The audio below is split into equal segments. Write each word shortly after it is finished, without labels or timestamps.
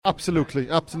Absolutely.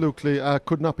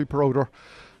 Could not be prouder.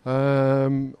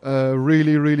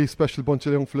 Really, really special bunch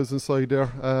of young fellas inside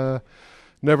there.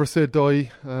 Never say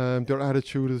die. Their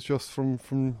attitude is just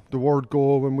from the word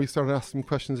go. When we started asking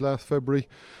questions last February,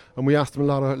 and we asked them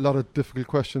a lot of difficult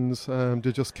questions,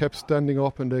 they just kept standing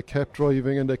up and they kept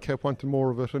driving and they kept wanting more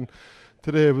of it. And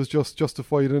today it was just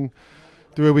justified in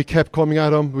the way we kept coming at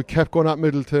them. We kept going at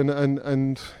Middleton,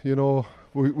 and you know,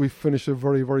 we finished a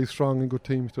very, very strong and good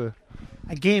team today.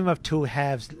 A game of two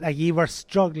halves. Like, you were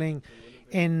struggling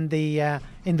in the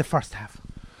first half.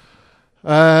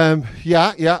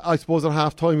 Yeah. I suppose at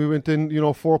half time we went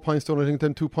in, 4 points down. I think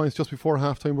then 2 points just before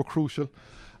half time were crucial,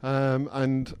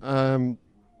 and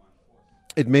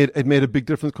it made a big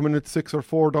difference coming in at 6 or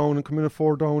 4 down and coming in at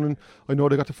 4 down. And I know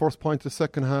they got the first point of the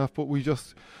second half, but we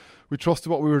trusted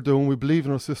what we were doing. We believed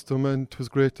in our system, and it was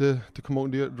great to come out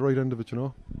on the right end of it.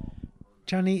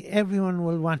 Johnny, everyone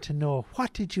will want to know,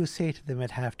 what did you say to them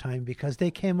at half time, because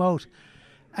they came out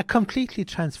a completely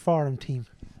transformed team?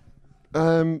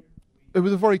 It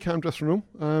was a very calm dressing room,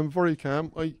 very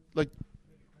calm. I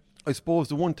suppose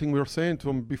the one thing we were saying to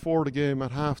them before the game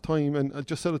at half time, and I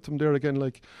just said it to them there again,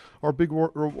 like, our big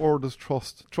word is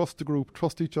trust the group,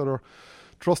 trust each other,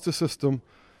 trust the system.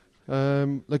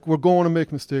 Like, we're going to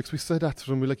make mistakes. We said that to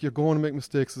them. You're going to make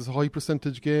mistakes. It's a high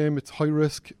percentage game. It's high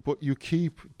risk, but you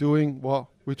keep doing what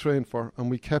we train for, and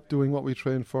we kept doing what we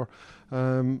trained for.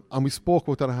 And we spoke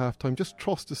about that at half time. Just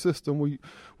trust the system. We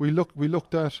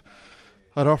looked at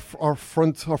our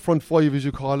front five, as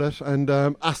you call it, and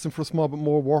asked them for a small bit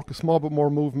more work, a small bit more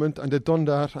movement, and they've done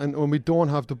that. And when we don't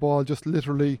have the ball, just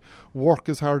literally work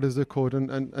as hard as they could,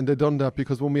 and they've done that,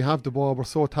 because when we have the ball, we're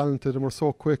so talented and we're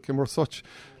so quick and we're such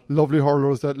lovely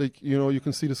hurlers that, you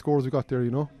can see the scores we got there,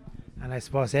 And I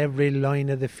suppose every line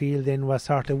of the field then was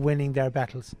sort of winning their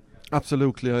battles.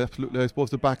 Absolutely. I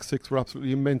suppose the back six were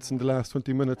absolutely immense in the last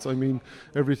 20 minutes. I mean,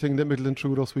 everything that Middleton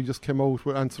threw at us, we just came out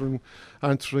with answering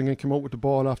and came out with the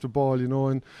ball after ball,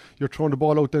 and you're throwing the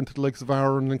ball out then to the likes of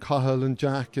Aaron and Cahill and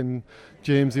Jack and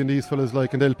Jamesy and these fellas,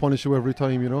 and they'll punish you every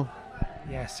time,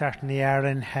 Yeah, certainly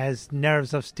Aaron has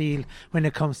nerves of steel when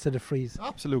it comes to the freeze.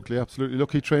 Absolutely.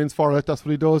 Look, he trains for it. That's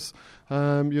what he does.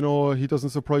 He doesn't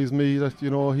surprise me that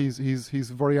he's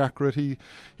very accurate. He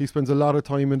spends a lot of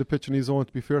time in the pitch in his zone,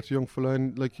 to be fair to young fella.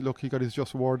 And look, he got his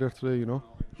just reward there today.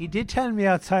 He did tell me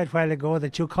outside a while ago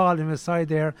that you called him aside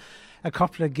there a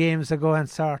couple of games ago and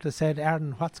sort of said,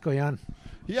 "Aaron, what's going on?"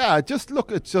 Yeah,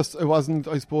 it wasn't,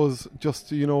 I suppose,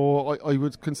 I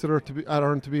would consider it to be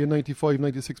Aaron to be a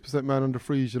 95-96% man under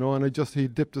freeze, and he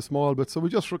dipped a small bit. So we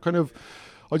just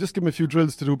I just give him a few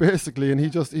drills to do basically, and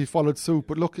he followed suit.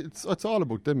 But look, it's all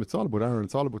about them. It's all about Aaron.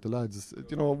 It's all about the lads.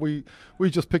 We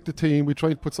just picked a team. We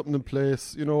tried to put something in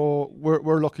place.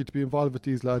 We're lucky to be involved with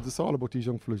these lads. It's all about these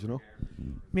young fellas.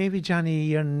 Maybe, Johnny,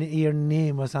 your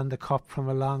name was on the cup from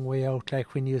a long way out.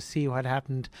 Like when you see what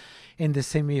happened in the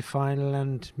semi-final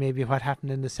and maybe what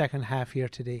happened in the second half here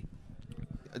today.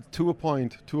 To a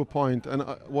point, and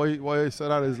why I say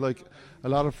that is, like, a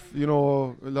lot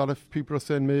of people are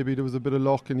saying maybe there was a bit of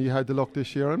luck and you had the luck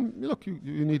this year, and look,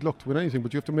 you need luck to win anything,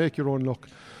 but you have to make your own luck.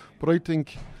 But I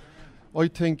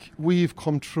think we've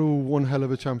come through one hell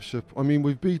of a championship. I mean,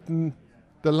 we've beaten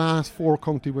the last 4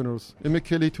 county winners: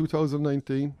 Imekilly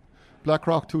 2019,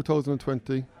 Blackrock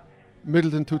 2020,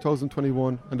 Middleton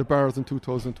 2021, and the Bars in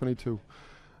 2022,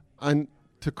 and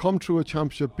to come through a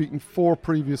championship beating 4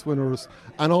 previous winners,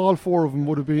 and all 4 of them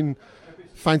would have been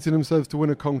fancying themselves to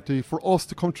win a county. For us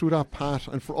to come through that pat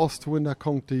and for us to win that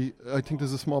county, I think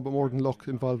there's a small bit more than luck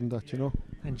involved in that,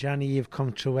 And Johnny, you've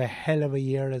come through a hell of a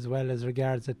year as well as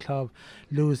regards the club,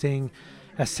 losing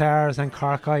a SARS and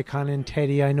Cork icon in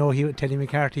Teddy. I know Teddy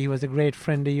McCarthy, he was a great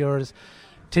friend of yours.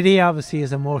 Today obviously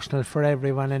is emotional for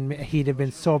everyone, and he'd have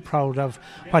been so proud of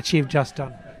what you've just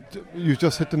done. You've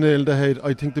just hit the nail on the head.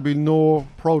 I think there'd be no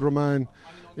prouder man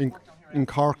in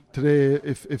Cork today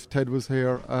if Ted was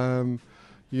here.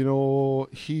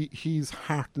 His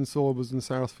heart and soul was in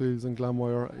Sarsfields and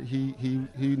Glanmire.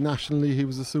 He nationally, he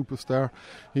was a superstar.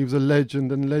 He was a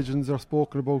legend, and legends are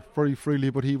spoken about very freely,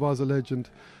 but he was a legend.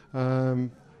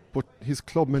 But his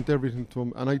club meant everything to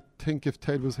him, and I think if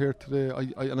Ted was here today,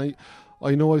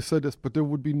 I know I said this, but there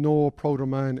would be no prouder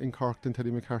man in Cork than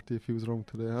Teddy McCarthy if he was around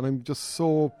today. And I'm just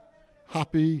so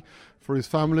happy for his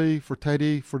family, for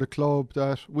Teddy, for the club,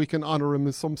 that we can honour him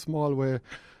in some small way,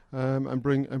 and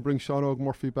bring Sean Og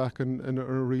Murphy back in a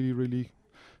really, really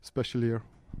special year.